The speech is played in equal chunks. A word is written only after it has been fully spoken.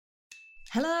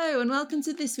Hello and welcome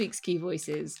to this week's Key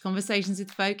Voices, conversations with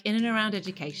folk in and around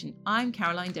education. I'm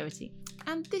Caroline Doherty,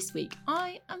 and this week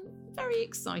I am very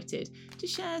excited to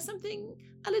share something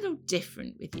a little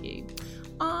different with you.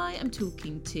 I am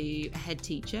talking to a head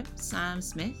teacher, Sam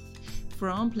Smith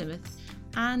from Plymouth,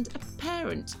 and a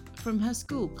parent from her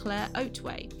school, Claire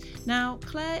Otway. Now,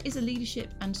 Claire is a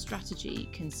leadership and strategy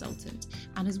consultant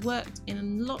and has worked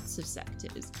in lots of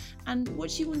sectors. And what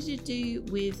she wanted to do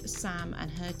with Sam and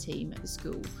her team at the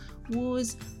school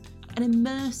was an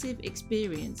immersive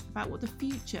experience about what the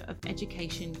future of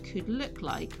education could look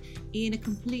like in a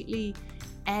completely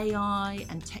AI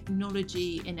and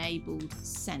technology enabled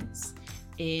sense,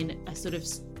 in a sort of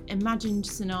imagined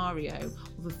scenario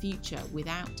of a future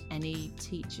without any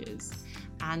teachers,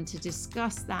 and to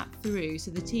discuss that through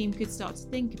so the team could start to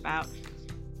think about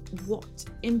what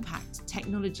impact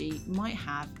technology might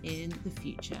have in the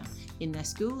future in their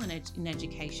school and in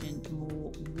education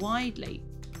more widely.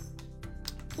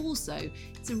 Also,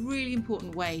 it's a really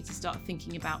important way to start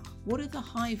thinking about what are the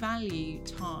high value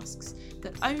tasks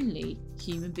that only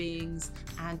human beings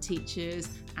and teachers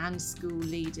and school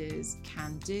leaders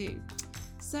can do.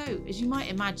 So, as you might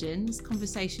imagine, this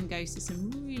conversation goes to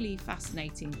some really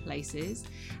fascinating places,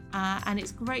 and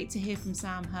it's great to hear from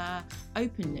Sam her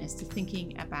openness to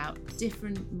thinking about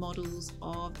different models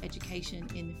of education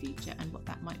in the future and what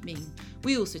that might mean.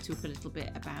 We also talk a little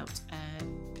bit about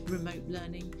remote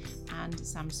learning and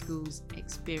Sam School's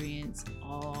experience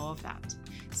of that.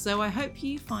 So I hope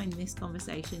you find this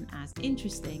conversation as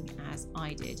interesting as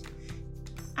I did.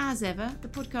 As ever, the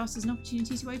podcast is an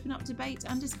opportunity to open up debate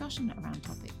and discussion around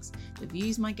topics. The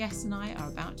views my guests and I are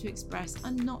about to express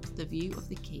are not the view of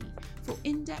The Key. For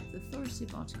in-depth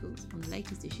authoritative articles on the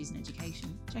latest issues in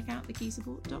education, check out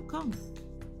thekeysupport.com.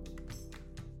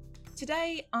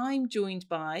 Today, I'm joined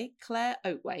by Claire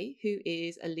Otway, who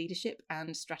is a leadership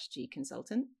and strategy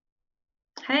consultant.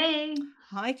 Hey.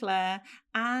 Hi, Claire.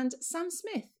 And Sam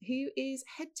Smith, who is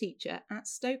head teacher at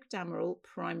Stoke Damerel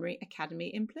Primary Academy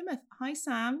in Plymouth. Hi,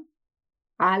 Sam.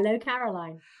 Hello,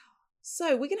 Caroline.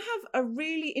 So we're going to have a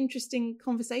really interesting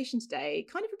conversation today,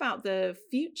 kind of about the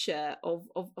future of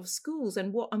schools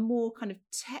and what a more kind of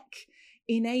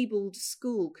tech-enabled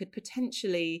school could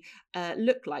potentially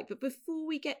look like. But before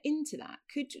we get into that,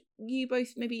 could you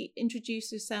both maybe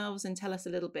introduce yourselves and tell us a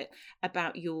little bit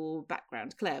about your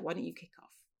background? Claire, why don't you kick off?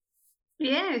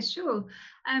 Yeah, sure.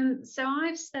 So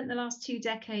I've spent the last 2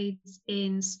 decades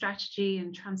in strategy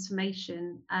and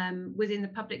transformation within the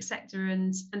public sector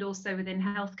and also within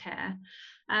healthcare.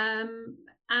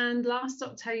 And last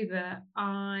October,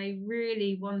 I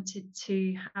really wanted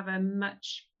to have a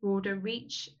much broader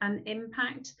reach and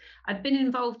impact. I'd been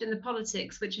involved in the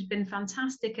politics, which had been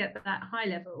fantastic at that high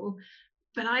level,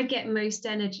 but I get most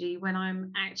energy when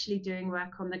I'm actually doing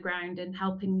work on the ground and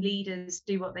helping leaders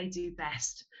do what they do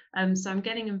best. So I'm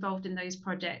getting involved in those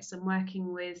projects and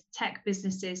working with tech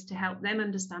businesses to help them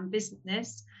understand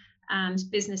business and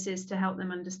businesses to help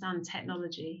them understand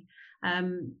technology.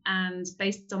 And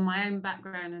based on my own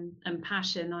background and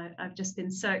passion, I've just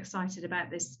been so excited about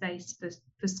this space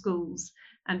for schools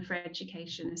and for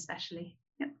education especially.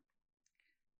 Yep.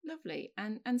 Lovely.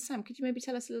 And Sam, could you maybe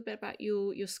tell us a little bit about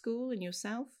your school and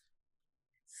yourself?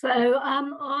 So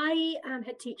I am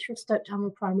head teacher of Stoke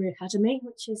Damerel Primary Academy,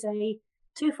 which is a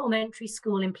 2-form entry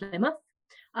school in Plymouth.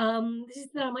 This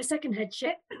is my second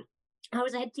headship. I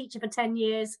was a head teacher for 10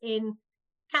 years in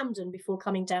Camden before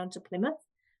coming down to Plymouth.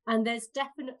 And there's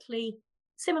definitely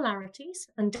similarities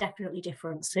and definitely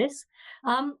differences.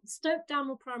 Stoke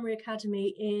Damerel Primary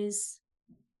Academy is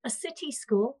a city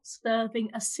school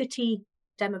serving a city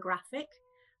demographic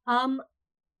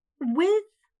with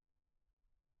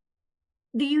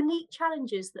the unique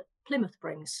challenges that Plymouth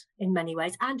brings in many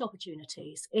ways and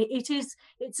opportunities. It's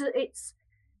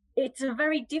a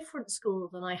very different school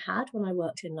than I had when I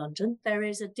worked in London. There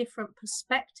is a different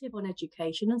perspective on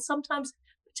education and sometimes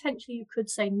potentially you could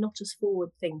say not as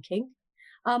forward thinking.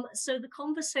 So the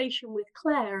conversation with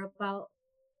Claire about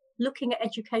looking at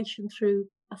education through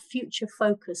a future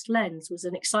focused lens was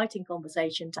an exciting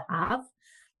conversation to have.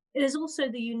 It is also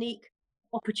the unique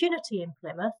opportunity in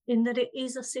Plymouth in that it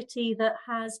is a city that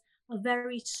has a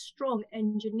very strong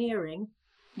engineering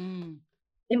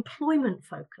employment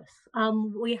focus.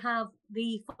 We have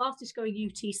the fastest growing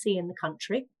UTC in the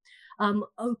country,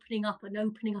 opening up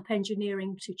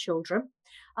engineering to children.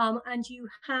 And you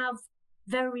have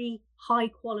very high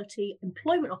quality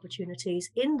employment opportunities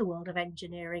in the world of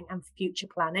engineering and future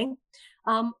planning.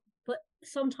 But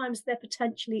sometimes there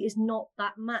potentially is not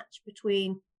that match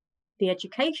between the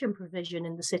education provision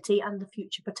in the city and the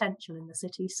future potential in the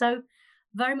city. So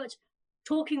very much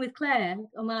talking with Claire,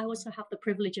 and I also have the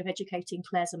privilege of educating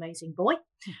Claire's amazing boy.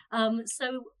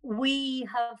 So we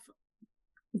have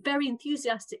very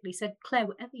enthusiastically said, Claire,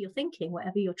 whatever you're thinking,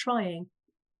 whatever you're trying,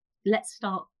 let's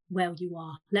start where you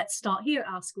are. Let's start here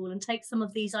at our school and take some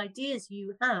of these ideas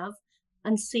you have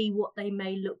and see what they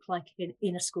may look like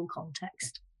in a school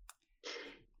context.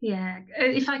 Yeah,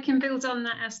 if I can build on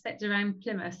that aspect around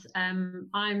Plymouth,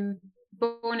 I'm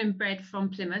born and bred from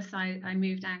Plymouth. I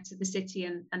moved out of the city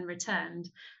and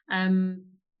returned.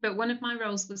 But one of my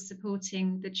roles was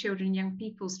supporting the Children and Young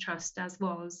People's Trust,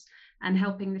 and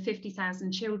helping the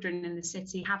 50,000 children in the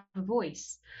city have a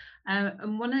voice.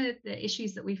 And one of the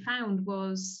issues that we found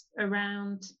was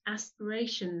around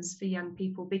aspirations for young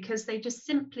people, because they just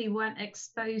simply weren't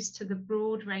exposed to the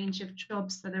broad range of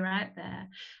jobs that are out there.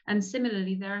 And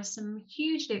similarly, there are some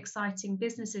hugely exciting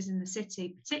businesses in the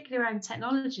city, particularly around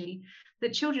technology,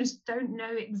 that children don't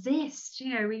know exist.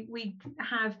 You know, we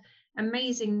have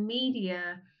amazing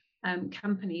media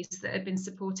companies that have been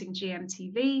supporting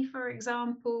GMTV, for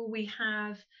example. We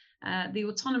have the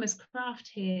autonomous craft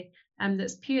here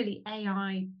that's purely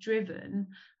AI driven,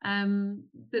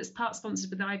 that's part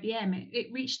sponsored with IBM.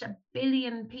 It reached 1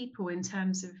 billion people in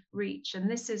terms of reach, and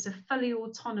this is a fully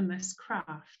autonomous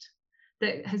craft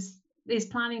that is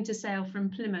planning to sail from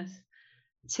Plymouth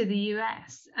to the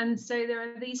US. And so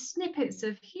there are these snippets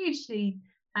of hugely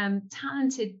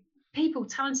talented people,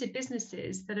 talented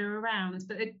businesses that are around,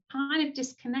 but are kind of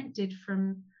disconnected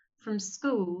from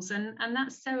schools, and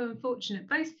that's so unfortunate,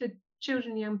 both for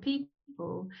children and young people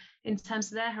in terms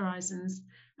of their horizons,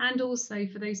 and also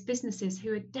for those businesses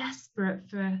who are desperate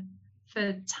for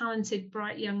talented,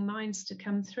 bright young minds to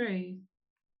come through.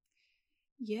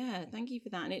 Yeah, thank you for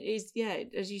that. And it is, yeah,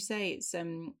 as you say, it's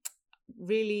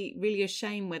really a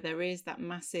shame where there is that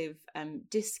massive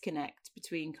disconnect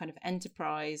between kind of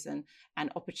enterprise and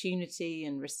opportunity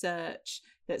and research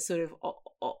that's sort of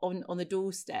on the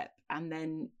doorstep, and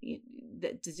then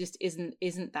that just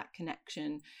isn't that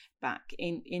connection back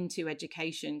into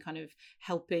education, kind of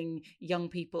helping young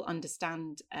people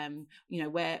understand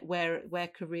where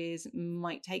careers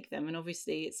might take them. And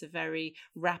obviously it's a very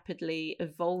rapidly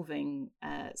evolving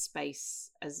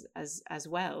space as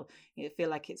well. I feel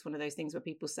like it's one of those things where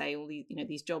people say all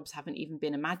these jobs haven't even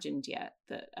been imagined yet,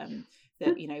 that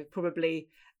probably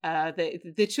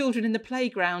the children in the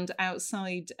playground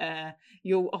outside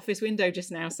your office window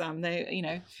just now, Sam,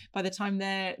 they by the time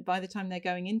they're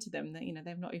going into them,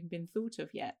 they've not even been thought of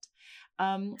yet.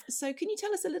 So can you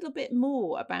tell us a little bit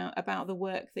more about the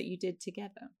work that you did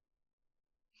together?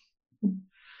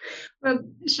 Well,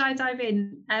 shall I dive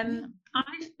in? Yeah.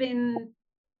 I've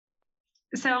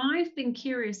been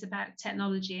curious about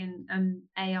technology and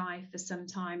AI for some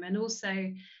time, and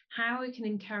also how we can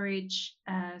encourage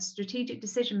strategic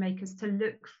decision makers to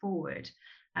look forward.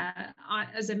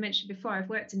 As I mentioned before, I've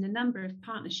worked in a number of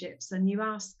partnerships, and you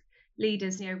ask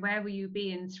leaders, where will you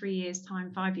be in 3 years'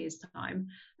 time, 5 years' time?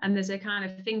 And there's a kind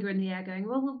of finger in the air going,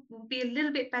 well, we'll be a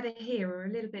little bit better here or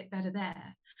a little bit better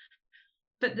there.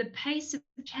 But the pace of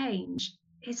change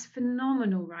is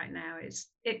phenomenal right now. It's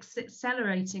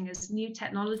accelerating as new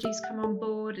technologies come on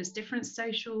board, as different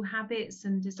social habits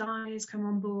and desires come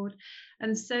on board.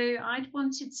 And so I'd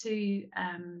wanted to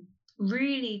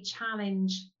really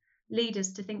challenge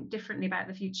leaders to think differently about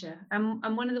the future.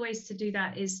 And one of the ways to do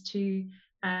that is to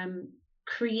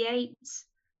create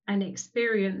an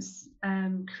experience,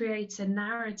 create a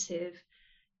narrative,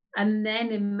 and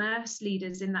then immerse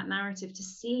leaders in that narrative to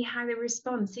see how they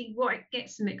respond, see what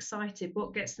gets them excited,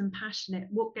 what gets them passionate,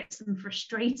 what gets them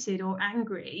frustrated or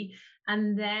angry,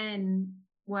 and then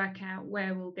work out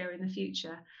where we'll go in the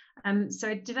future. So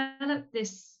I developed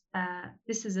this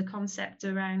as a concept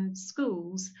around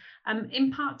schools, in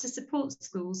part to support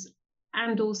schools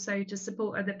and also to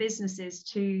support other businesses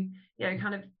to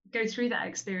kind of go through that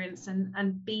experience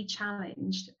and be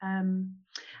challenged.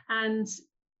 And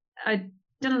I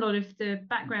done a lot of the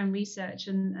background research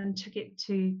and took it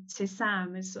to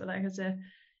Sam as sort of like as a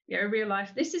real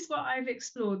life. This is what I've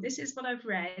explored. This is what I've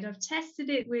read. I've tested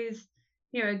it with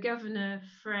a governor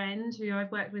friend who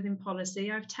I've worked with in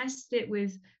policy. I've tested it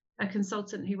with a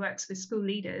consultant who works with school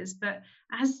leaders. But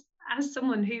as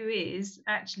someone who is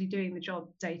actually doing the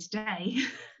job day to day,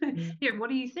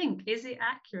 what do you think? Is it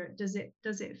accurate? Does it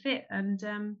fit? And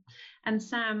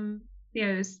Sam,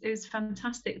 it was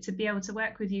fantastic to be able to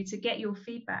work with you to get your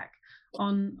feedback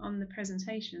on the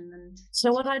presentation. And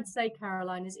so what I'd say,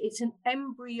 Caroline, is it's an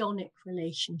embryonic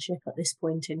relationship at this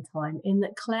point in time, in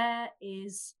that Claire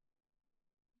is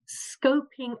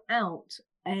scoping out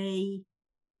a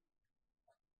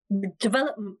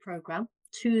development program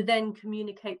to then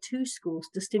communicate to schools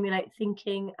to stimulate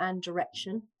thinking and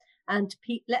direction and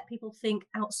let people think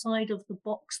outside of the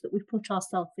box that we've put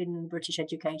ourselves in the British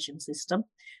education system,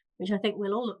 which I think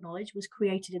we'll all acknowledge was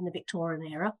created in the Victorian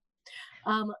era.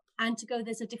 And to go,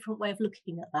 there's a different way of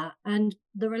looking at that. And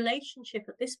the relationship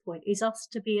at this point is us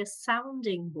to be a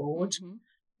sounding board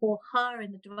for her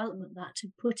in the development of that,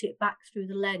 to put it back through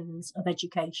the lens of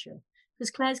education.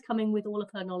 Because Claire's coming with all of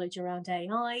her knowledge around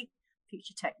AI,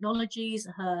 future technologies,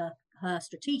 her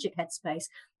strategic headspace.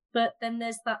 But then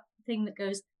there's that thing that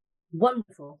goes,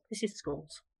 wonderful, this is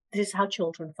schools. This is how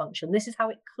children function. This is how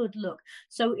it could look.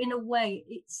 So in a way,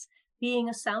 it's being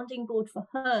a sounding board for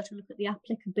her to look at the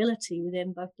applicability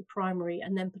within both the primary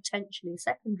and then potentially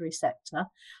secondary sector.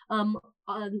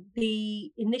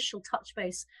 The initial touch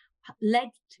base led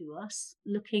to us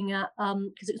looking at,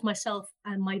 because it was myself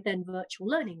and my then virtual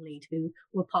learning lead who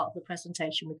were part of the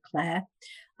presentation with Claire.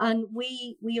 And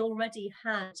we already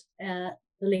had the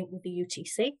link with the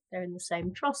UTC. They're in the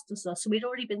same trust as us. So we'd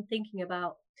already been thinking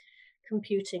about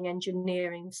computing,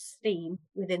 engineering, STEAM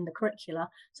within the curricula.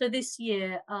 So this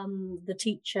year, the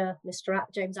teacher, Mr.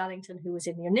 James Allington, who was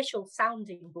in the initial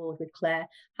sounding board with Claire,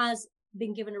 has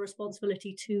been given a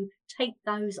responsibility to take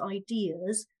those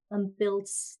ideas and build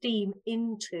STEAM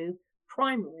into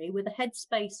primary with a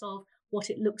headspace of what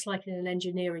it looks like in an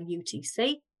engineering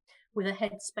UTC, with a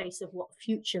headspace of what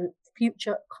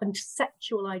future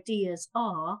conceptual ideas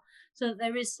are, so that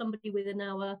there is somebody within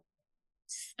our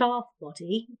staff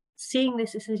body seeing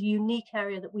this as a unique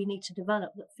area that we need to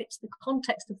develop that fits the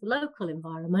context of the local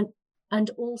environment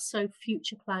and also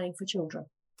future planning for children.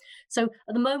 So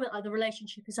at the moment, the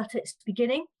relationship is at its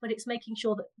beginning, but it's making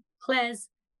sure that Claire's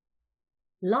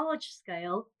large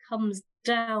scale comes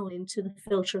down into the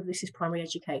filter of this is primary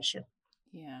education.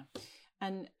 Yeah.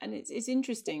 And it's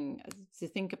interesting to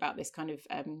think about this kind of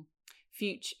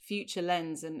future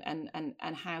lens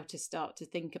and how to start to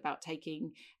think about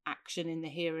taking action in the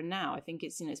here and now. I think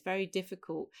it's it's very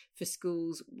difficult for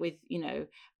schools with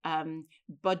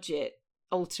budget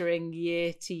altering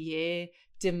year to year,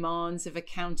 demands of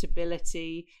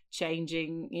accountability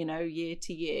changing year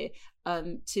to year,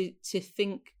 to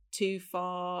think too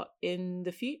far in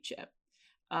the future.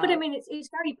 But I mean, it's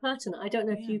very pertinent. I don't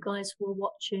know if you guys were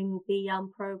watching the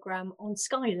program on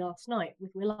Sky last night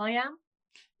with will.i.am.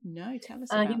 No, tell us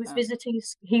about that.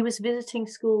 He was visiting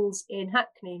schools in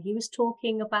Hackney. He was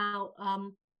talking about,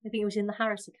 I think it was in the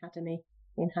Harris Academy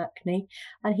in Hackney,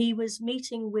 and he was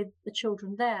meeting with the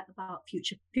children there about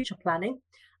future planning.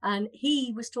 And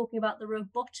he was talking about the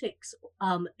robotics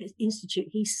institute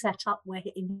he set up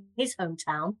in his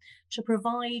hometown to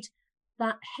provide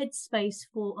that headspace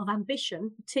of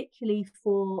ambition, particularly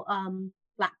for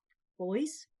Black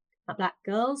boys, Black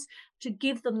girls, to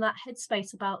give them that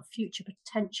headspace about future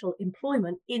potential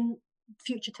employment in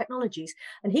future technologies.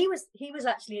 And he was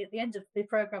actually at the end of the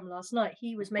program last night,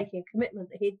 he was making a commitment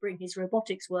that he'd bring his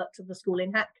robotics work to the school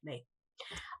in Hackney,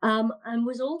 and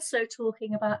was also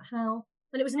talking about how,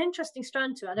 and it was an interesting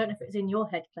strand to it. I don't know if it was in your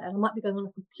head, Claire. I might be going on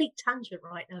a complete tangent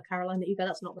right now, Caroline, that you go,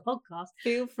 that's not the podcast.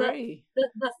 Feel free.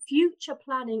 The future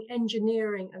planning,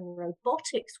 engineering and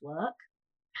robotics work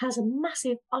has a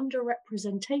massive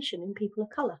underrepresentation in people of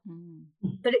colour.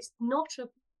 But it's not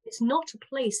a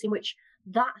place in which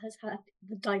that has had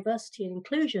the diversity and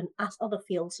inclusion as other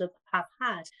fields have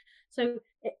had. So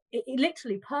it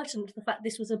literally pertinent to the fact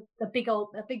this was a big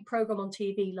program on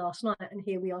TV last night, and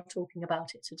here we are talking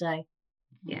about it today.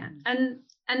 Yeah, and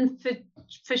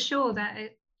for sure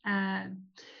that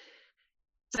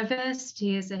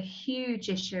diversity is a huge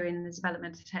issue in the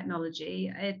development of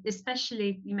technology,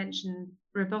 especially you mentioned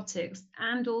robotics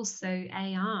and also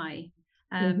AI.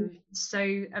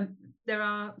 So there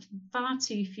are far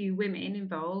too few women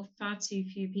involved, far too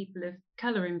few people of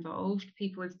colour involved,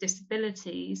 people with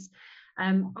disabilities,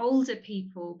 older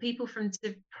people from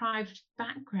deprived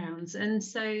backgrounds. And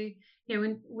so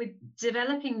with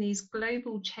developing these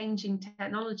global changing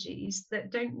technologies that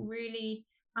don't really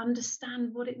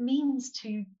understand what it means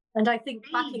to. And I think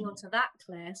backing onto that,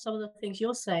 Claire, some of the things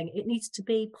you're saying, it needs to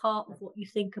be part of what you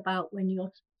think about when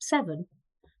you're 7,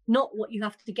 not what you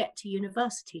have to get to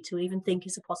university to even think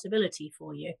is a possibility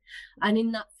for you. And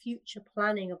in that future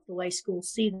planning of the way schools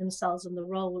see themselves and the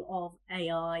role of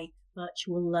AI,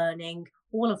 virtual learning,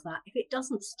 all of that, if it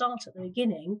doesn't start at the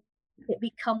beginning, it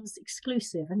becomes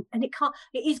exclusive, and it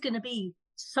is going to be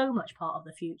so much part of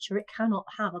the future. It cannot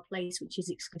have a place which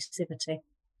is exclusivity.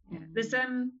 Yeah.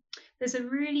 There's a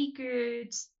really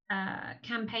good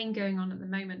campaign going on at the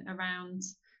moment around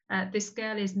This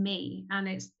Girl Is Me, and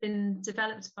it's been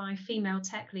developed by female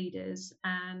tech leaders,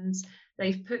 and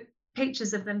they've put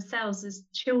pictures of themselves as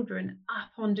children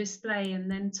up on display and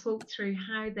then talk through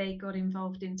how they got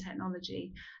involved in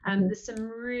technology. There's some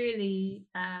really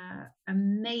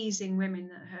amazing women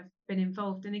that have been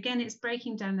involved. And again, it's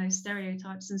breaking down those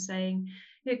stereotypes and saying,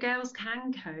 girls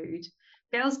can code,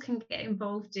 girls can get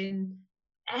involved in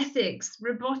ethics,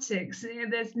 robotics.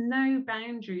 There's no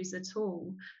boundaries at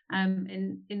all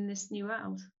in this new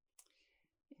world.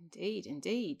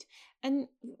 Indeed. And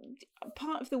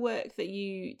part of the work that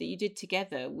you did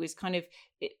together was kind of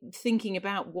thinking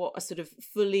about what a sort of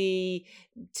fully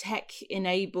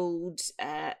tech-enabled,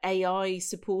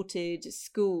 AI-supported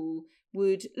school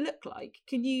would look like.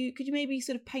 Could you maybe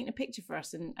sort of paint a picture for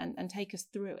us and take us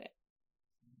through it?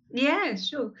 Yeah,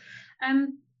 sure.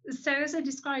 So as I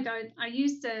described, I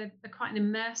used a quite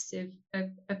an immersive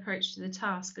approach to the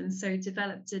task, and so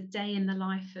developed a day in the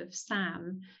life of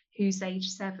Sam, who's age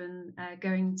 7,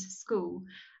 going to school.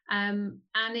 And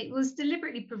it was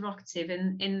deliberately provocative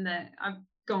in that I've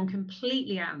gone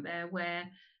completely out there where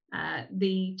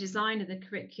the design of the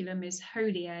curriculum is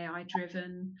wholly AI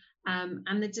driven,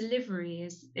 and the delivery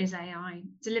is AI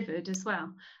delivered as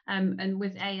well. And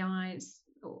with AI, it's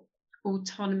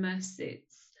autonomous,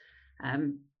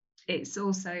 it's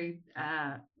also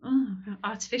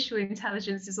artificial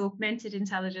intelligence, is augmented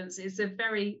intelligence.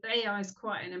 AI is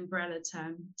quite an umbrella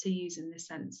term to use in this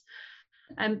sense.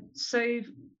 So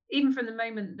even from the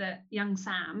moment that young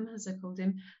Sam, as I called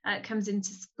him, comes into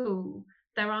school,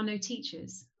 there are no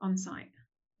teachers on site.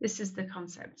 This is the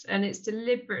concept, and it's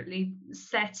deliberately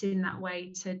set in that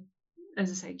way to, as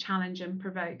I say, challenge and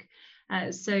provoke.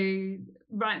 So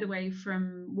right the way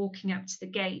from walking up to the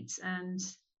gate and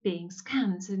being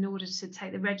scanned in order to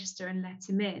take the register and let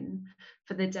him in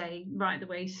for the day, right the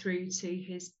way through to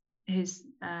his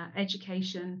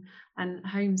education and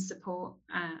home support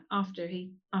after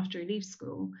he leaves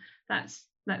school, that's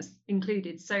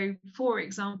included. So for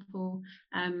example,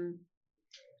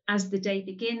 as the day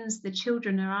begins, the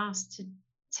children are asked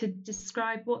to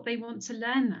describe what they want to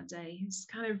learn that day. It's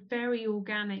kind of very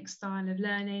organic style of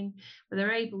learning, where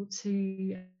they're able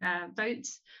to vote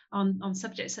on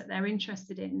subjects that they're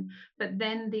interested in, but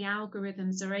then the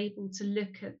algorithms are able to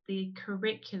look at the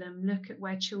curriculum, look at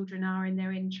where children are in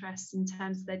their interests in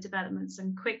terms of their developments,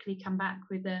 and quickly come back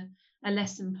with a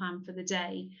lesson plan for the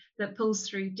day that pulls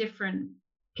through different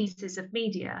pieces of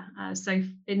media. So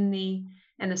in the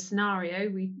scenario,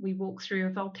 we walk through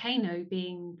a volcano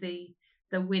being the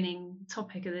winning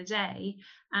topic of the day,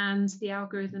 and the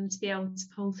algorithm to be able to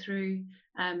pull through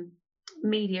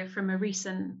media from a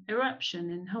recent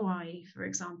eruption in Hawaii, for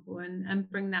example, and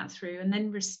bring that through, and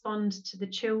then respond to the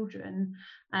children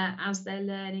as they're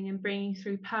learning, and bringing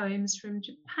through poems from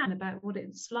Japan about what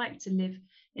it's like to live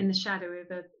in the shadow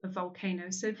of a volcano.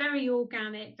 So very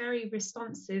organic, very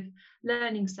responsive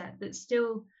learning set that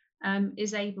still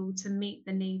is able to meet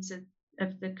the needs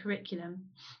of the curriculum.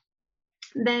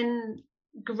 Then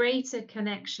greater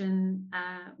connection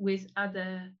with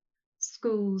other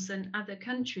schools and other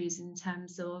countries in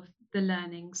terms of the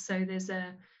learning. So there's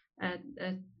a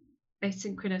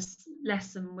asynchronous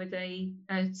lesson with a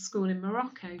school in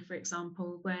Morocco, for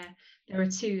example, where there are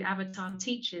 2 avatar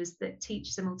teachers that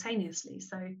teach simultaneously.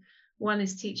 So one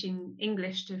is teaching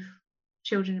English to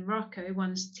children in Morocco,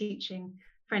 one's teaching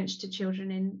French to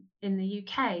children in the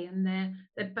UK, and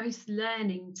they're both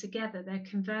learning together, they're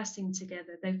conversing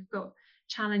together, they've got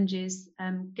challenges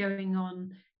going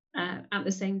on at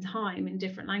the same time in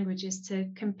different languages to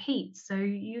compete. So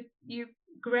you're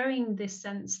growing this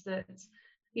sense that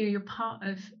you're part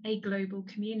of a global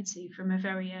community from a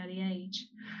very early age.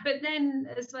 But then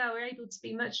as well, we're able to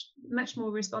be much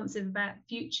more responsive about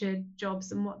future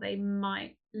jobs and what they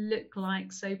might look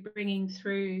like. So bringing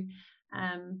through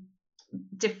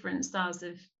different styles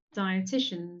of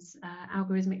dietitians,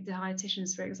 algorithmic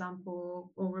dietitians, for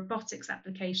example, or robotics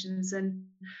applications, and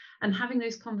having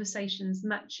those conversations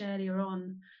much earlier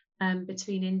on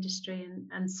between industry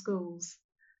and schools.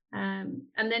 And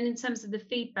then in terms of the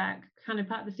feedback, kind of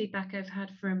part of the feedback I've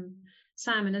had from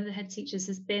Sam and other head teachers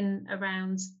has been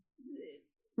around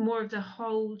more of the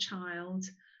whole child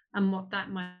and what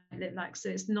that might look like. So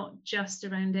it's not just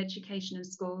around education in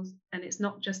schools, and it's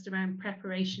not just around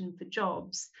preparation for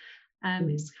jobs.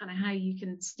 It's kind of how you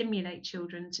can stimulate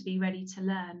children to be ready to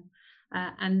learn.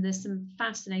 And there's some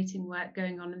fascinating work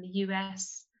going on in the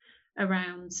US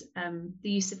around the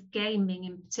use of gaming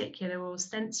in particular, or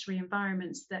sensory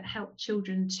environments that help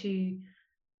children to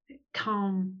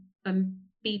calm and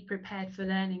be prepared for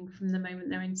learning from the moment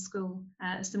they're in school.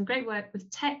 Some great work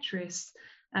with Tetris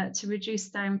to reduce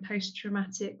down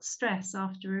post-traumatic stress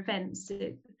after events.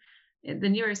 The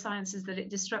neuroscience is that it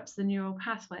disrupts the neural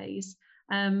pathways,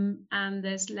 and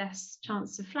there's less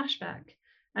chance of flashback.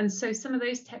 And so some of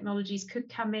those technologies could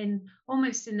come in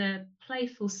almost in a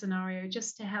playful scenario,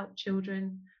 just to help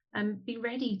children be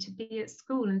ready to be at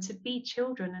school and to be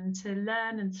children and to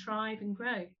learn and thrive and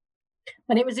grow.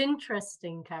 And it was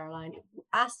interesting, Caroline,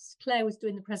 as Claire was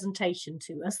doing the presentation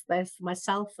to us, there's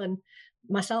myself,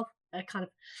 a kind of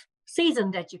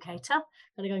seasoned educator,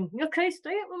 kind of going, okay,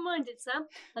 stay open-minded, Sam.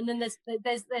 And then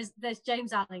there's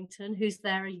James Allington, who's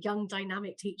there, a young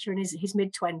dynamic teacher in his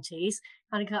mid-20s,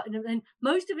 and then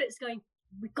most of it's going,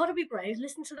 we've got to be brave,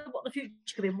 listen to what the future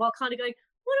could be, while kind of going,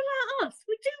 what about us?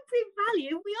 We do bring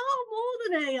value. We are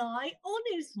more than AI,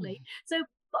 honestly. So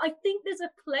but I think there's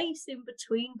a place in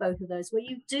between both of those where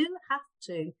you do have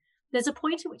to. There's a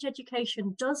point at which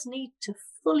education does need to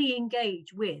fully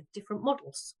engage with different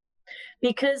models.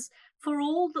 Because for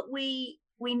all that we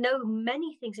know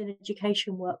many things in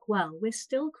education work well, we're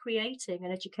still creating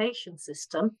an education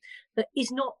system that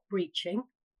is not breaching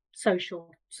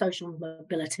social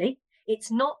mobility.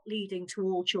 It's not leading to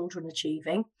all children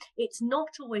achieving. It's not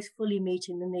always fully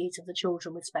meeting the needs of the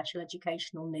children with special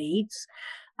educational needs.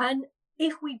 And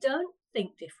if we don't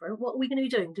think different, what are we going to be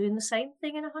doing? Doing the same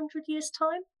thing in 100 years'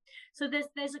 time? So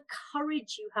there's a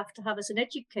courage you have to have as an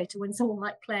educator when someone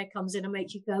like Claire comes in and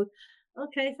makes you go,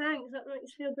 okay, thanks, that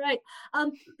makes me feel great.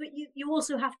 But you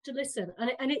also have to listen.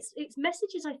 And it's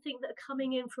messages, I think, that are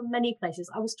coming in from many places.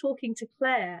 I was talking to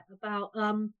Claire about,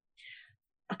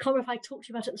 I can't remember if I talked to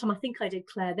you about it at the time. I think I did,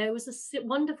 Claire. There was a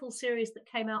wonderful series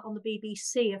that came out on the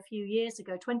BBC a few years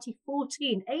ago,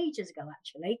 2014, ages ago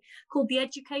actually, called The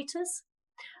Educators.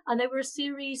 And they were a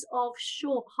series of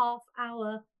short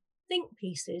half-hour think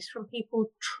pieces from people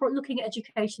looking at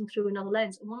education through another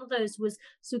lens. And one of those was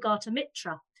Sugata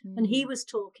Mitra. And he was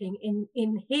talking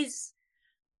in his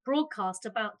broadcast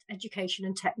about education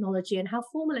and technology and how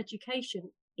formal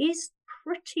education is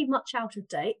pretty much out of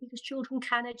date because children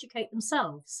can educate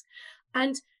themselves.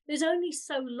 And there's only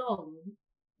so long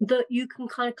that you can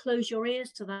kind of close your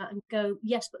ears to that and go,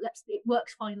 yes, but it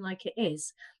works fine like it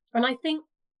is. And I think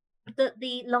that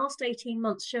the last 18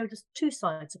 months showed us two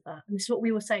sides of that. And this is what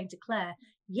we were saying to Claire.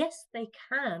 Yes, they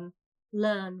can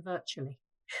learn virtually.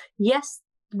 Yes,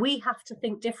 we have to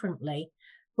think differently.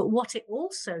 But what it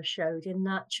also showed in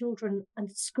that children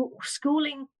and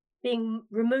schooling being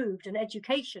removed and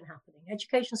education happening,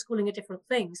 education, schooling are different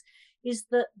things, is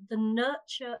that the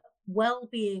nurture,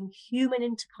 well-being, human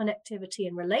interconnectivity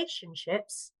and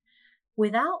relationships,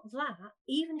 without that,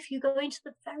 even if you go into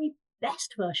the very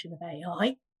best version of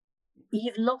AI,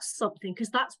 you've lost something, because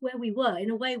that's where we were.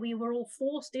 In a way, we were all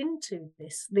forced into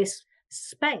this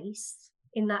space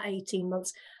in that 18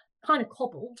 months, kind of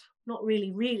cobbled, not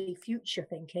really future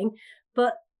thinking.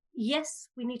 But yes,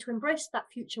 we need to embrace that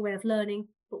future way of learning,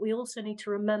 but we also need to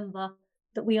remember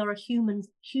that we are a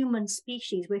human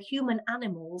species. We're human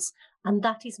animals, and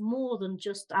that is more than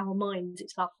just our minds.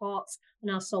 It's our hearts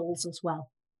and our souls as well.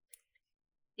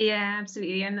 Yeah,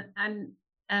 absolutely. And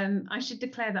I should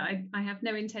declare that I have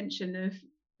no intention of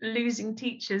losing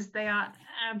teachers. They are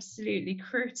absolutely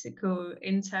critical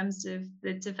in terms of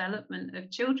the development of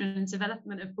children and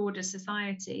development of broader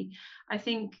society. I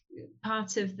think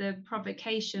part of the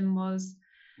provocation was,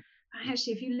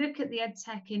 actually, if you look at the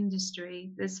edtech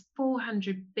industry, there's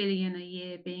 400 billion a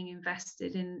year being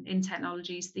invested in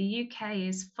technologies. The UK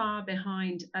is far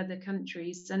behind other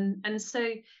countries. And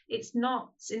so it's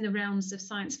not in the realms of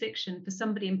science fiction for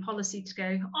somebody in policy to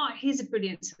go, oh, here's a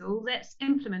brilliant tool, let's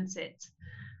implement it.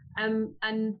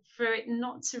 And for it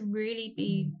not to really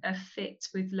be a fit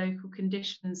with local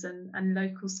conditions and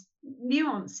local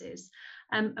nuances.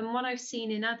 And what I've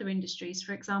seen in other industries,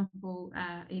 for example,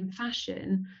 in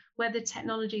fashion, where the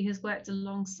technology has worked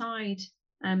alongside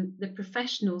the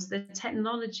professionals, the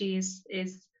technology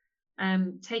is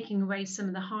taking away some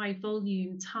of the high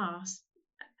volume tasks,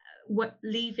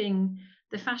 leaving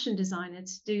the fashion designer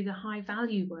to do the high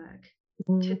value work,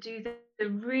 to do the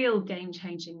real game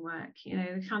changing work. You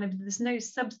know, kind of there's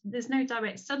no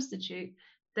direct substitute.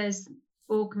 There's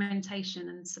augmentation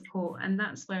and support, and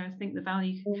that's where I think the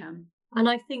value can come. And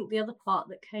I think the other part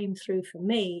that came through for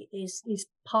me is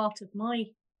part of my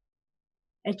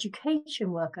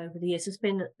education work over the years has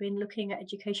been looking at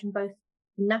education both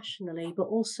nationally, but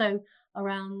also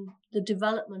around the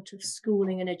development of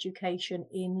schooling and education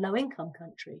in low-income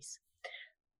countries.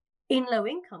 In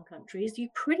low-income countries, you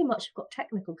pretty much have got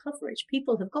technical coverage.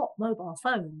 People have got mobile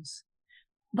phones,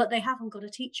 but they haven't got a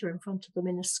teacher in front of them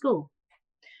in a school.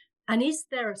 And is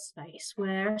there a space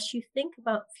where, as you think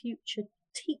about future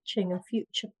teaching and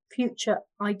future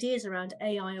ideas around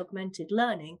AI augmented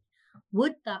learning,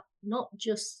 would that not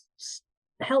just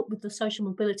help with the social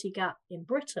mobility gap in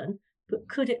Britain, but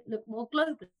could it look more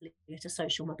globally at a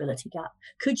social mobility gap?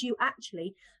 Could you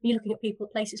actually, you're looking at people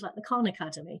at places like the Khan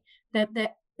Academy,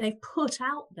 they've put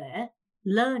out there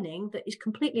learning that is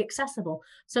completely accessible.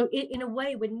 So in a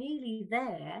way, we're nearly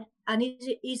there. And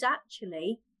is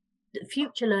actually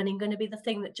future learning going to be the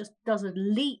thing that just does a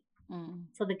leap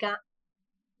for the gap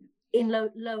in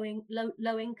low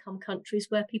income countries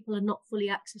where people are not fully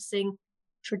accessing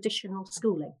traditional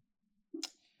schooling?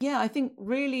 Yeah, I think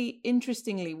really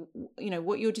interestingly,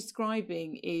 what you're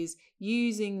describing is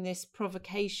using this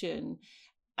provocation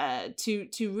to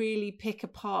really pick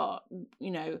apart,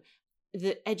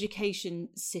 the education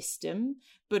system,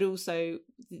 but also,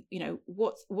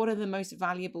 what are the most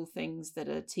valuable things that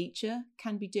a teacher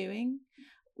can be doing?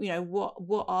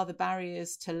 What are the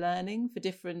barriers to learning for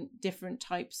different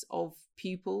types of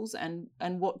pupils, and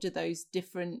what do those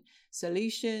different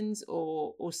solutions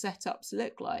or setups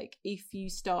look like if you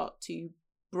start to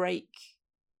break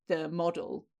the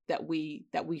model that we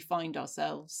find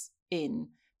ourselves in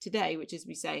today, which, as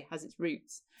we say, has its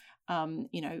roots a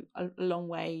long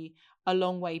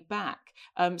way back.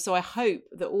 So I hope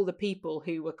that all the people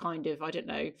who were kind of, I don't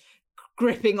know,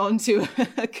 gripping onto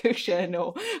a cushion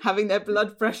or having their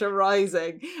blood pressure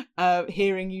rising,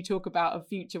 hearing you talk about a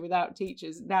future without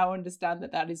teachers, now understand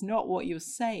that is not what you're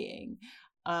saying,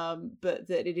 but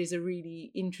that it is a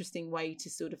really interesting way to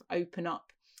sort of open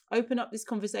up this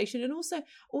conversation, and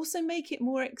also make it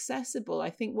more accessible.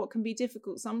 I think what can be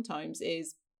difficult sometimes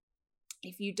is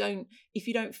if you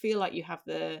don't feel like you have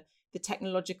the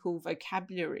technological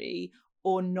vocabulary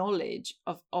or knowledge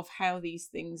of how these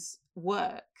things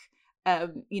work,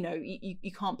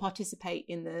 you can't participate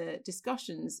in the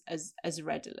discussions as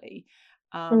readily.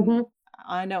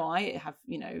 I know I have,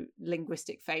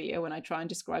 linguistic failure when I try and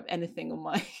describe anything on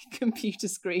my computer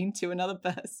screen to another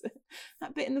person.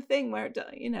 That bit in the thing where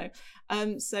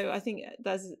it, so I think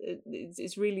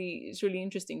it's really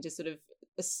interesting to sort of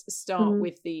start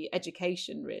with the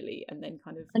education, really, and then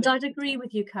kind of. And I'd agree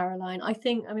with you, Caroline. I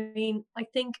think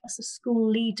as a school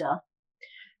leader,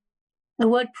 the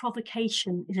word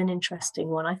provocation is an interesting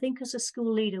one. I think as a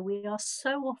school leader, we are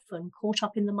so often caught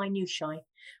up in the minutiae.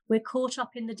 We're caught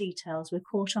up in the details. We're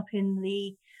caught up in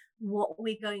what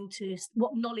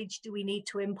knowledge do we need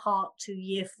to impart to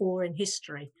year 4 in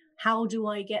history? How do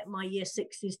I get my year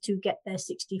 6s to get their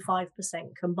 65%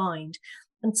 combined?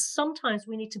 And sometimes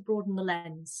we need to broaden the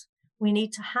lens. We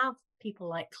need to have people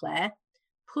like Claire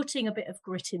putting a bit of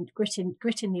grit in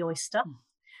the oyster,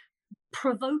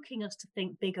 provoking us to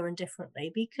think bigger and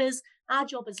differently, because our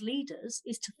job as leaders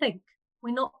is to think.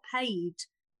 We're not paid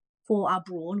for our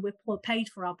brawn, we're paid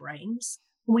for our brains.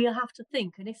 We have to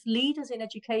think. And if leaders in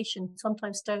education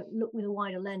sometimes don't look with a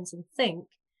wider lens and think,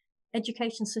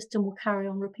 education system will carry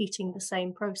on repeating the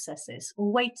same processes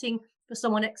or waiting for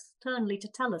someone externally to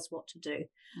tell us what to do.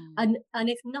 And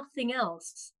if nothing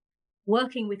else,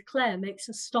 working with Claire makes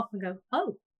us stop and go,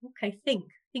 oh, okay, think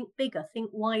bigger, think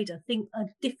wider, think a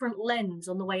different lens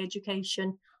on the way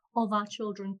education of our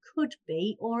children could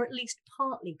be, or at least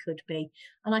partly could be.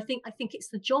 And I think it's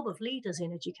the job of leaders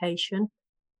in education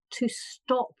to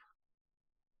stop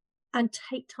and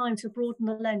take time to broaden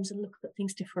the lens and look at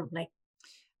things differently.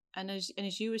 And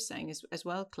as you were saying as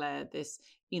well, Claire, this,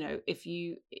 if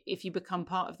you become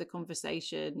part of the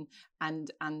conversation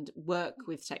and work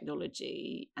with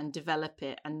technology and develop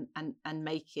it and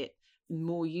make it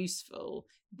more useful,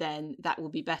 then that will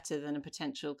be better than a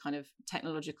potential kind of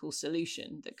technological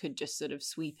solution that could just sort of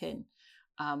sweep in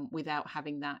without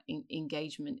having that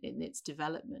engagement in its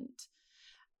development.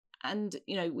 And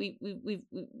we've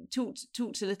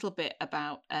talked a little bit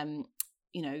about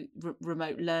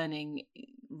remote learning,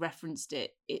 referenced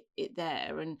it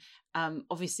there, and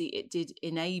obviously it did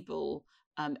enable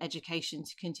education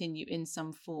to continue in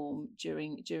some form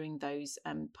during those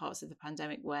parts of the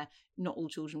pandemic where not all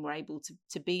children were able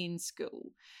to be in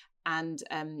school, and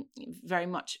very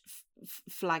much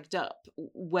flagged up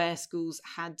where schools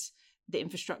had the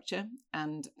infrastructure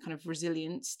and kind of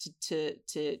resilience to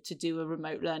do a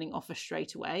remote learning offer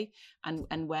straight away,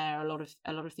 and where a lot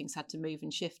of things had to move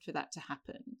and shift for that to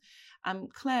happen.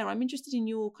 Claire, I'm interested in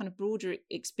your kind of broader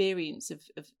experience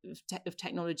of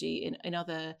technology in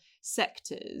other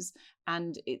sectors,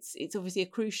 and it's obviously a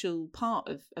crucial part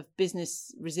of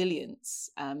business resilience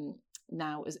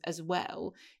now as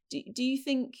well. Do you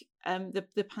think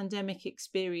the pandemic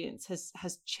experience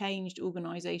has changed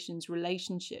organisations'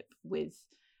 relationship with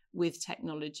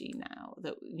technology now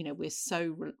that we're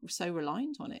so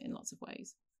reliant on it in lots of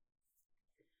ways?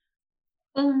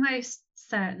 Almost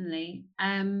certainly.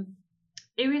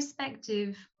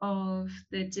 irrespective of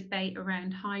the debate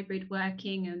around hybrid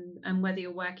working and whether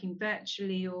you're working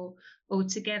virtually or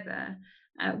together,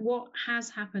 what has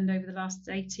happened over the last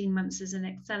 18 months is an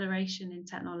acceleration in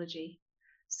technology.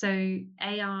 So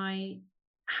AI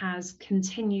has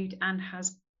continued and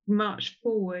has marched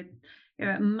forward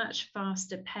at a much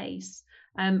faster pace.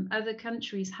 Other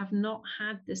countries have not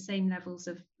had the same levels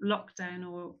of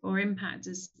lockdown or impact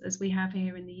as we have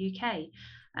here in the UK.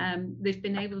 They've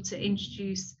been able to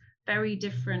introduce very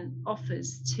different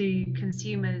offers to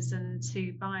consumers and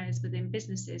to buyers within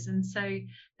businesses. And so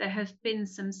there have been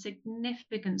some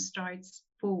significant strides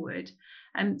forward.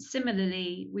 And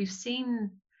similarly, we've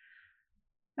seen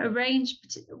a range,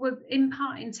 well, in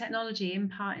part in technology, in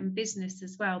part in business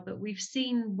as well, but we've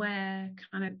seen where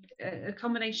kind of a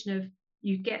combination of,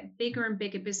 you get bigger and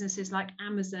bigger businesses like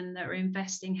Amazon that are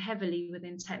investing heavily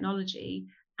within technology,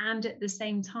 and at the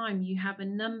same time you have a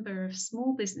number of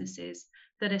small businesses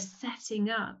that are setting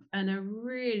up and are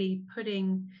really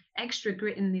putting extra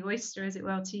grit in the oyster, as it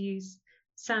were, to use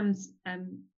Sam's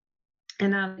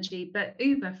analogy. But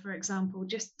Uber, for example,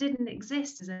 just didn't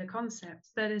exist as a concept,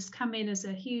 but has come in as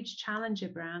a huge challenger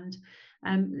brand,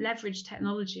 leveraged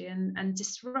technology and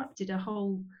disrupted a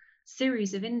whole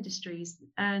series of industries.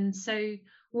 And so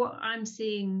what I'm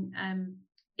seeing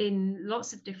in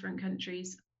lots of different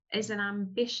countries is an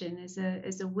ambition, is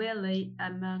a will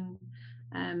among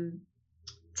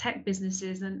tech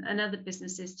businesses and other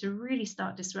businesses to really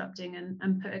start disrupting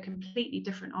and put a completely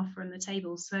different offer on the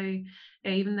table. So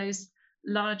even those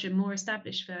larger, more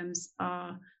established firms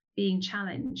are being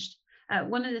challenged.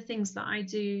 One of the things that I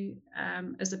do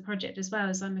as a project as well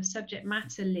is I'm a subject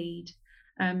matter lead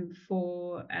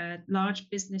for a large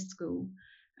business school,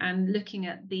 and looking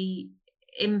at the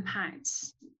impact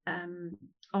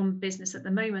on business at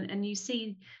the moment. And you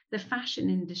see the fashion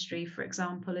industry, for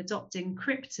example, adopting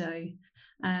crypto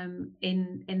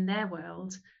in their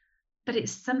world, but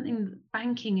it's something the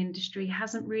banking industry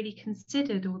hasn't really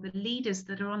considered, or the leaders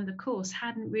that are on the course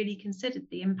hadn't really considered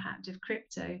the impact of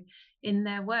crypto in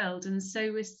their world. And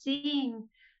so we're seeing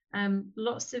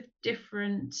lots of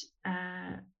different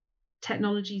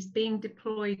technologies being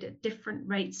deployed at different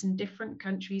rates in different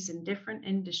countries and different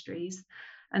industries.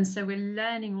 And so we're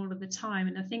learning all of the time.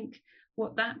 And I think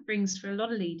what that brings for a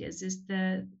lot of leaders is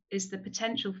the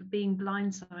potential for being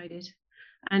blindsided.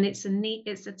 And it's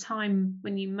a time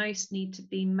when you most need to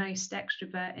be most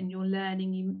extrovert in your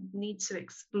learning. You need to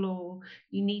explore,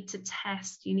 you need to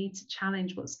test, you need to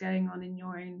challenge what's going on in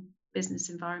your own business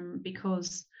environment,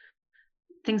 because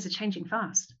things are changing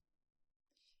fast.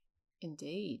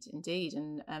 Indeed.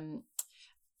 And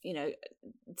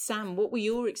Sam, what were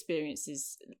your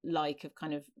experiences like of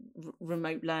kind of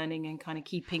remote learning and kind of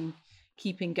keeping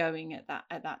going at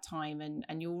that time,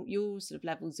 and your sort of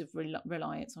levels of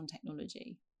reliance on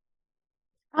technology?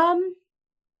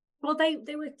 Well,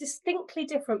 they were distinctly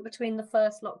different between the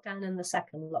first lockdown and the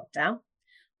second lockdown.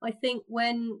 I think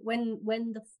when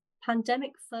the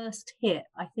pandemic first hit,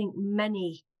 I think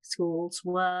many schools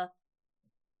were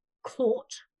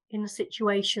caught in a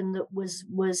situation that was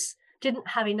didn't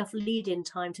have enough lead-in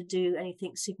time to do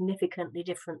anything significantly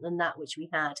different than that which we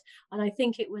had. And I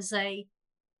think it was a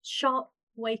sharp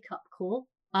wake-up call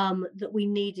that we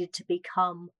needed to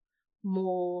become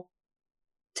more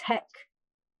tech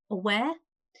aware,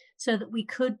 so that we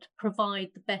could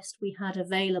provide the best we had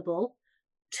available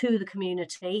to the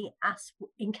community as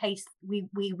in case we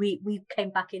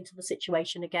came back into the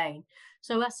situation again.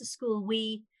 So as a school,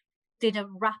 we did a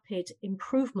rapid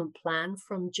improvement plan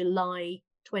from July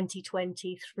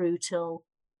 2020 through till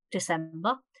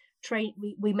December.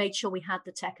 We made sure we had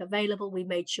the tech available. We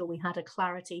made sure we had a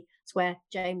clarity. It's where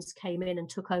James came in and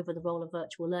took over the role of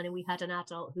virtual learning. We had an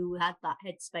adult who had that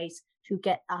headspace to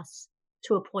get us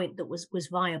to a point that was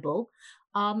viable.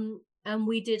 And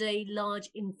we did a large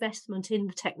investment in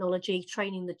the technology,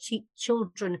 training the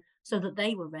children so that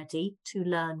they were ready to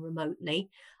learn remotely.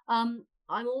 I'm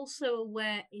also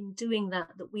aware in doing that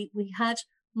we had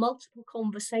multiple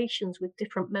conversations with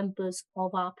different members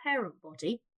of our parent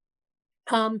body,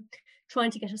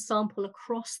 trying to get a sample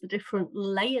across the different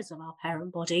layers of our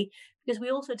parent body, because we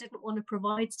also didn't want to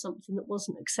provide something that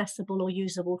wasn't accessible or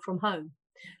usable from home.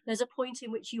 There's a point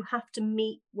in which you have to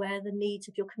meet where the needs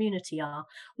of your community are.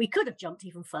 We could have jumped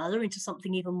even further into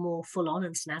something even more full on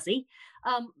and snazzy,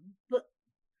 but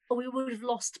we would have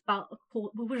lost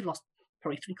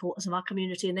probably 3/4 of our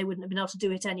community, and they wouldn't have been able to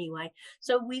do it anyway.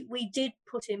 So we did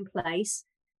put in place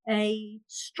a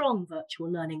strong virtual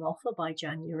learning offer by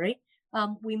January.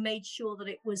 We made sure that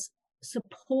it was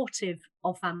supportive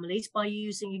of families by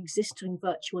using existing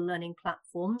virtual learning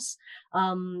platforms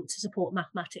to support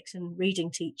mathematics and reading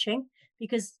teaching,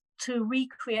 because to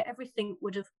recreate everything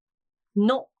would have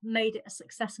not made it as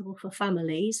accessible for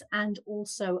families and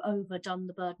also overdone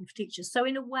the burden for teachers. So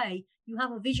in a way, you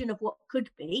have a vision of what could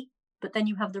be, but then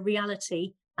you have the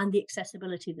reality and the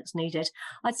accessibility that's needed.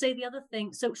 I'd say the other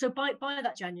thing, so by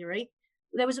that January,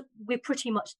 we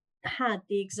pretty much had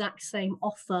the exact same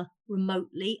offer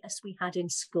remotely as we had in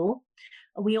school.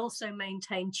 We also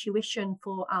maintained tuition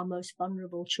for our most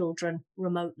vulnerable children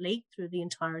remotely through the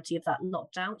entirety of that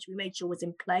lockdown, which we made sure was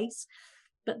in place.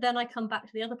 But then I come back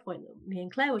to the other point that me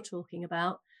and Claire were talking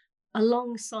about.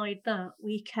 Alongside that,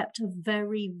 we kept a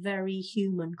very, very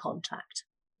human contact.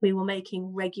 We were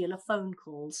making regular phone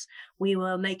calls. We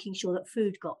were making sure that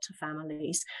food got to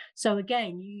families. So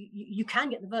again, you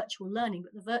can get the virtual learning,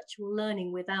 but the virtual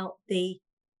learning without the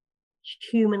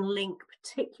human link,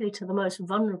 particularly to the most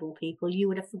vulnerable people, you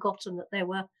would have forgotten that there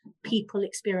were people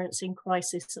experiencing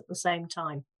crisis at the same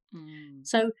time.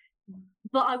 So,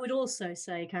 but I would also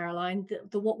say, Caroline,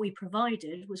 that what we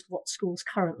provided was what schools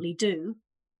currently do,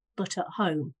 but at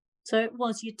home. So it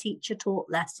was your teacher taught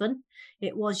lesson.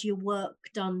 It was your work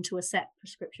done to a set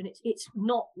prescription. It's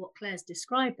not what Claire's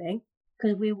describing,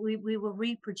 because we were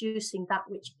reproducing that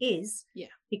which is,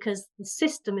 because the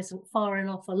system isn't far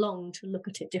enough along to look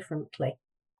at it differently.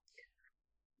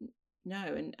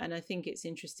 No, and I think it's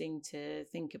interesting to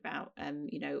think about,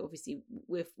 obviously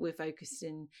we're focused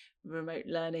in remote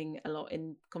learning a lot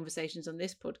in conversations on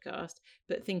this podcast,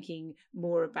 but thinking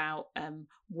more about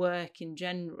work in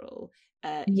general.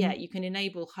 You can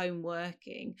enable home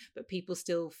working, but people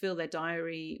still fill their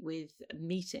diary with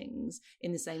meetings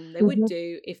in the same they would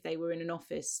do if they were in an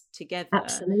office together.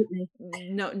 Absolutely.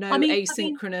 No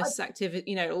asynchronous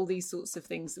activity, all these sorts of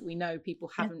things that we know people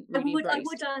haven't really embraced. I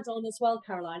would add on as well,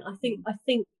 Caroline. I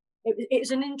think it's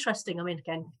an interesting,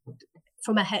 again,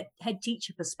 from a head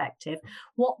teacher perspective,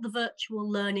 what the virtual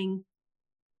learning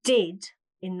did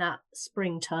in that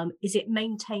spring term is it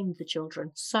maintained the children.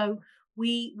 So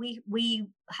we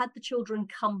had the children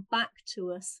come back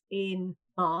to us in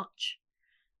March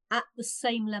at the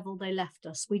same level they left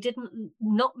us.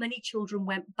 Not many children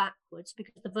went backwards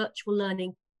because the virtual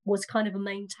learning was kind of a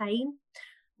maintain,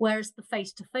 whereas the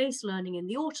face-to-face learning in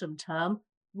the autumn term,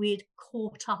 we'd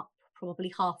caught up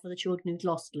probably half of the children who'd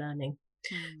lost learning.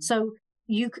 So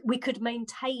we could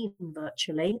maintain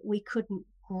virtually, we couldn't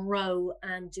grow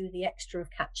and do the extra of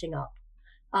catching up.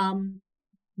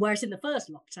 Whereas in the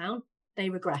first lockdown, they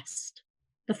regressed.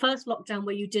 The first lockdown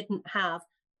where you didn't have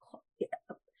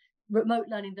remote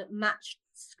learning that matched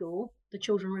school, the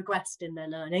children regressed in their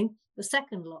learning. The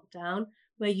second lockdown,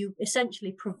 where you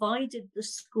essentially provided the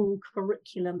school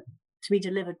curriculum to be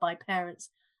delivered by parents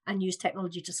and used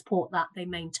technology to support that, they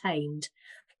maintained.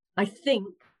 I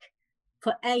think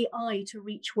for AI to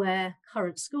reach where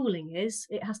current schooling is,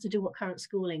 it has to do what current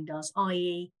schooling does,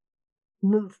 i.e.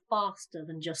 move faster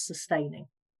than just sustaining.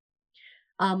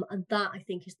 And that, I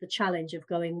think, is the challenge of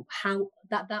going, how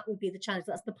that would be the challenge.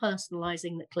 That's the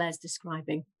personalising that Claire's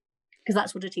describing, because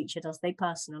that's what a teacher does. They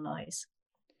personalise.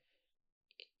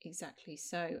 Exactly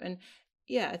so. And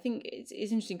I think it's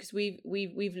interesting because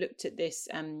we've looked at this,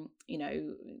 kind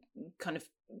of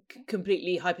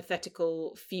completely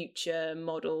hypothetical future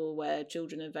model where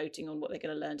children are voting on what they're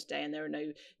going to learn today, and there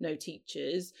are no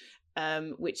teachers.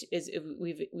 Which is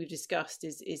we've discussed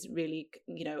is really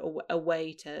a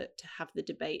way to have the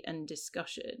debate and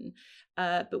discussion,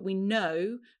 but we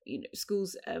know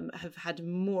schools have had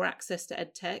more access to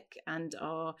EdTech and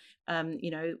are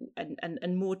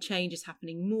and more change is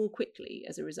happening more quickly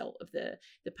as a result of the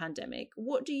pandemic.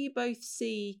 What do you both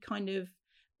see kind of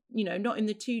not in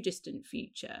the too distant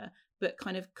future, but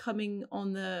kind of coming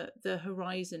on the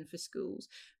horizon for schools,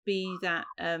 be that,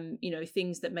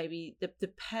 things that maybe the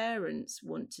parents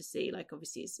want to see, like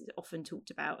obviously it's often talked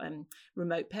about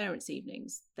remote parents'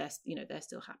 evenings, they're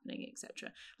still happening,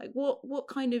 etc. Like what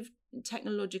kind of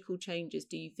technological changes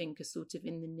do you think are sort of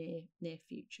in the near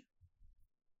future?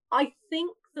 I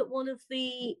think that one of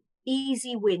the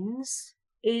easy wins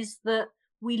is that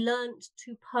we learnt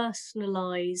to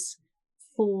personalise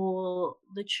for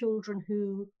the children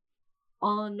who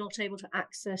are not able to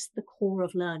access the core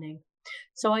of learning.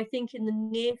 So I think in the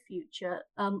near future,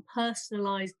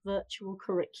 personalised virtual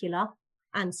curricula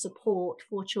and support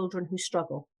for children who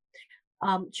struggle.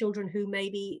 Children who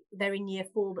maybe they're in year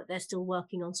 4, but they're still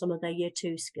working on some of their year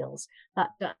 2 skills.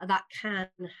 That can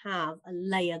have a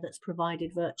layer that's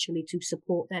provided virtually to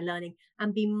support their learning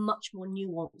and be much more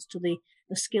nuanced to the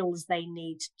skills they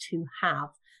need to have.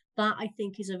 That, I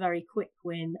think, is a very quick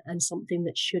win and something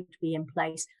that should be in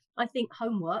place. I think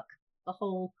homework, the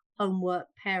whole homework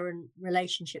parent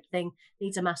relationship thing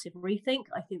needs a massive rethink.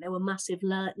 I think there were massive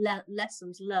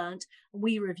lessons learned.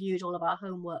 We reviewed all of our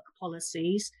homework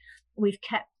policies. We've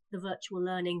kept the virtual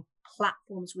learning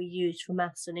platforms we used for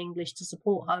maths and English to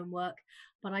support homework.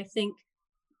 But I think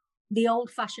the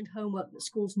old-fashioned homework that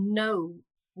schools know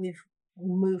we've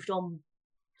moved on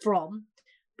from,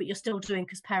 but you're still doing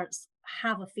because parents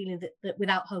have a feeling that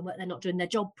without homework they're not doing their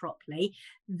job properly,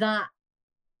 that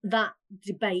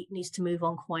debate needs to move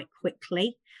on quite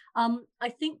quickly. I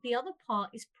think the other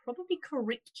part is probably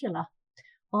curricula.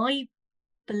 I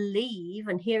believe,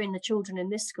 and hearing the children in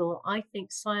this school, I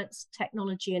think science,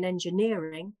 technology and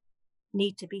engineering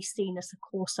need to be seen as a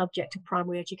core subject of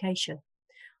primary education.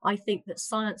 I think that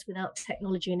science without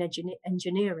technology and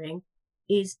engineering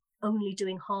is only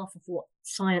doing half of what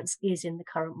science is in the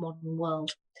current modern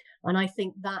world. And I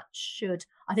think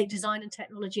design and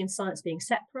technology and science being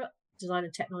separate, design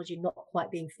and technology not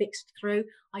quite being fixed through.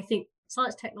 I think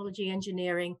science, technology,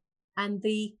 engineering, and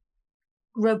the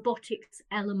robotics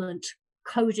element,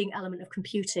 coding element of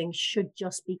computing should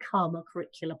just become a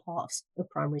curricular part of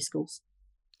primary schools.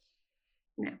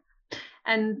 Yeah.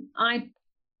 And I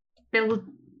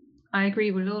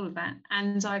agree with all of that.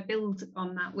 And I build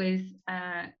on that with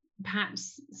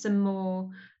perhaps some more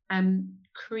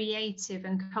creative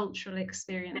and cultural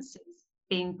experiences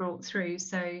being brought through.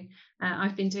 So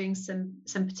I've been doing some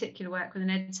particular work with an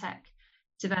EdTech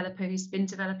developer who's been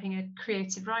developing a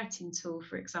creative writing tool,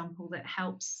 for example, that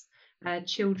helps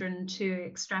children to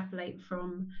extrapolate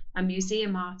from a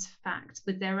museum artifact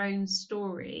with their own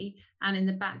story, and in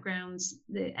the background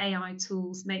the AI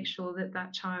tools make sure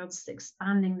that child's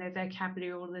expanding their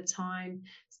vocabulary all the time.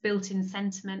 It's built-in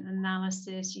sentiment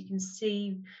analysis. You can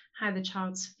see how the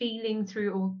child's feeling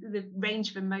through all the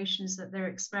range of emotions that they're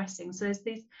expressing. So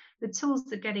there's the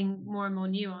tools are getting more and more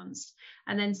nuanced.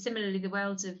 And then similarly, the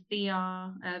world of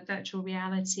VR, virtual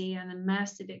reality and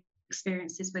immersive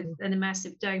experiences with an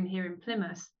immersive dome here in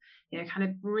Plymouth, kind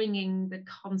of bringing the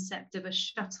concept of a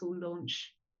shuttle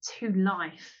launch to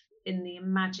life in the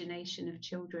imagination of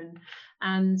children.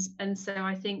 And so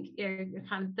I think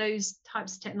kind of those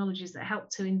types of technologies that help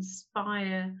to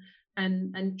inspire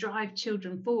and drive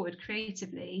children forward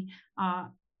creatively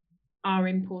are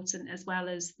important, as well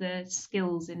as the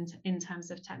skills in terms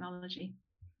of technology.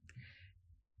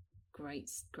 Great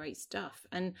stuff.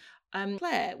 And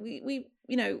Claire,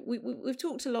 we've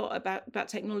talked a lot about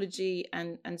technology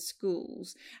and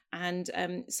schools, and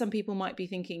some people might be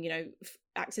thinking,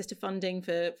 access to funding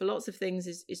for lots of things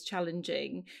is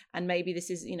challenging, and maybe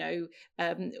this is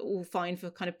all fine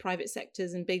for kind of private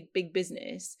sectors and big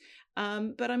business.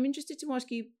 But I'm interested to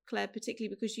ask you, Claire,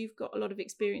 particularly because you've got a lot of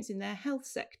experience in their health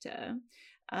sector.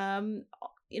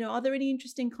 Are there any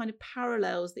interesting kind of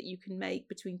parallels that you can make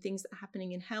between things that are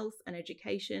happening in health and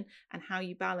education and how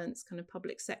you balance kind of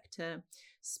public sector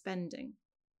spending?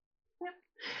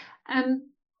 Yeah.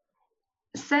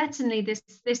 Certainly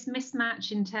this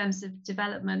mismatch in terms of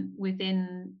development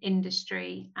within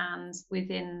industry and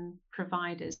within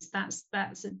providers, that's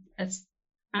an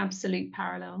absolute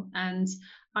parallel. And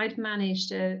I'd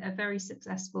managed a very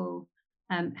successful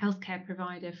healthcare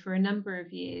provider for a number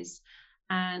of years.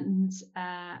 And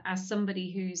as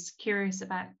somebody who's curious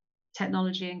about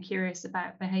technology and curious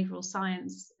about behavioural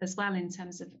science as well in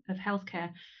terms of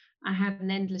healthcare, I had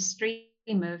an endless stream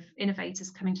of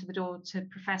innovators coming to the door to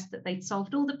profess that they'd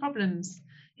solved all the problems.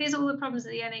 Here's all the problems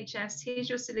of the NHS. Here's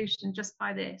your solution. Just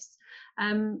buy this.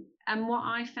 And what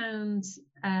I found,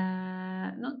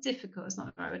 not difficult, it's not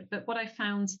the right word, but what I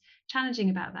found challenging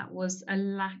about that was a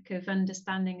lack of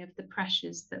understanding of the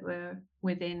pressures that were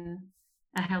within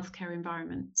a healthcare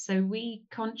environment. So we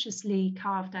consciously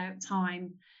carved out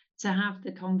time to have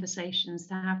the conversations,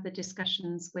 to have the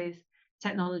discussions with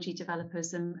technology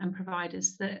developers and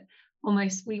providers, that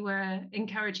almost we were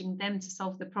encouraging them to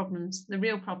solve the problems, the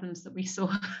real problems that we saw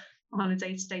on a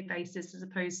day-to-day basis, as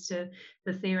opposed to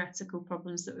the theoretical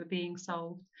problems that were being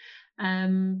solved.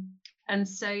 And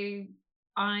so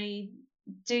I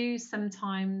do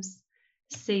sometimes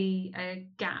see a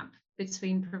gap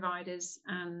between providers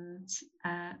and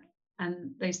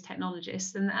those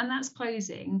technologists, and that's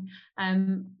closing.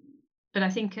 But I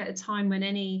think at a time when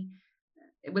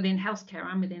within healthcare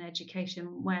and within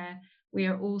education, where we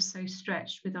are also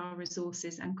stretched with our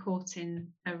resources and caught in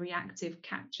a reactive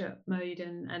catch-up mode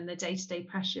and the day-to-day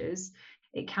pressures,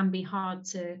 it can be hard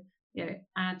to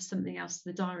add something else to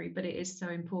the diary, but it is so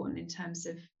important in terms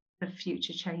of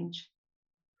future change.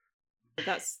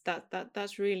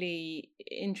 That's really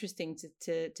interesting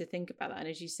to think about that. And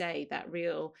as you say, that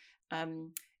real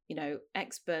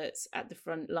experts at the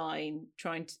front line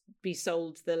trying to be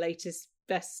sold the latest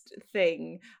best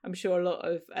thing. I'm sure a lot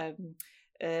of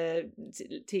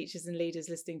teachers and leaders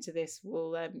listening to this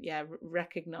will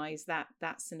recognize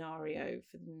that scenario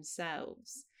for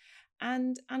themselves.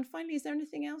 And finally, is there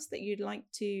anything else that you'd like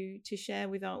to share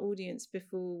with our audience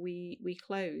before we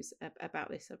close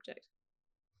about this subject?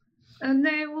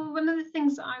 No, well, one of the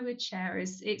things that I would share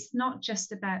is it's not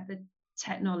just about the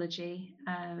technology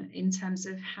in terms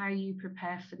of how you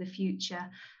prepare for the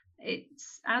future.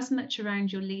 It's as much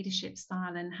around your leadership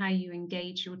style and how you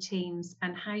engage your teams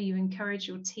and how you encourage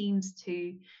your teams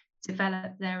to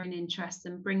develop their own interests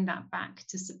and bring that back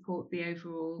to support the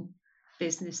overall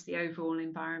business, the overall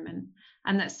environment.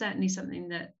 And that's certainly something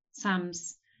that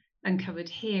Sam's uncovered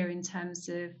here in terms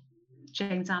of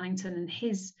James Allington and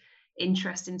his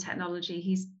interest in technology.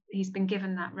 He's been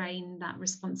given that reign, that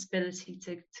responsibility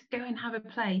to go and have a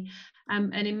play.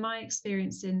 And in my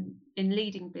experience in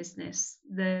leading business,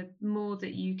 the more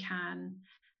that you can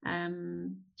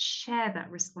share that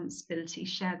responsibility,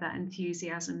 share that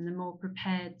enthusiasm, the more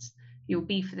prepared you'll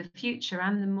be for the future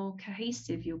and the more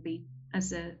cohesive you'll be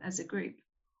as a group.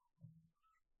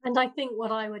 And I think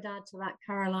what I would add to that,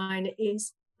 Caroline,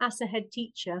 is as a head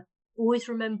teacher, always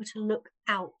remember to look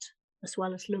out as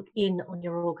well as look in on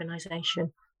your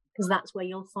organisation, because that's where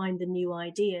you'll find the new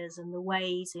ideas and the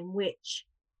ways in which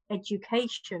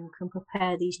education can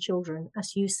prepare these children,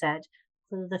 as you said,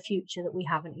 for the future that we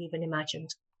haven't even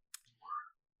imagined.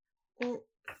 Well,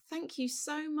 thank you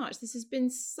so much. This has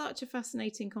been such a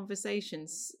fascinating conversation,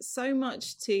 so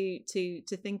much to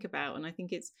think about, and I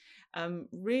think it's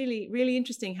really, really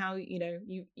interesting how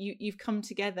you've come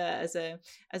together as a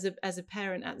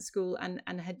parent at the school and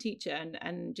a head teacher,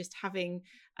 and just having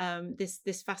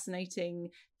this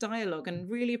fascinating dialogue, and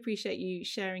really appreciate you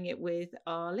sharing it with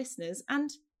our listeners.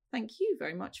 And thank you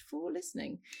very much for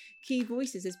listening. Key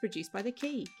Voices is produced by The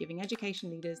Key, giving education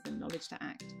leaders the knowledge to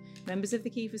act. Members of The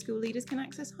Key for School Leaders can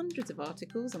access hundreds of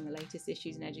articles on the latest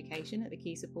issues in education at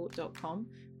thekeysupport.com.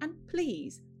 And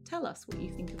please tell us what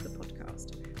you think of the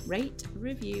podcast. Rate,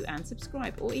 review and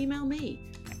subscribe, or email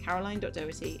me at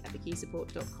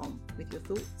caroline.doherty@thekeysupport.com with your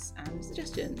thoughts and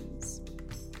suggestions.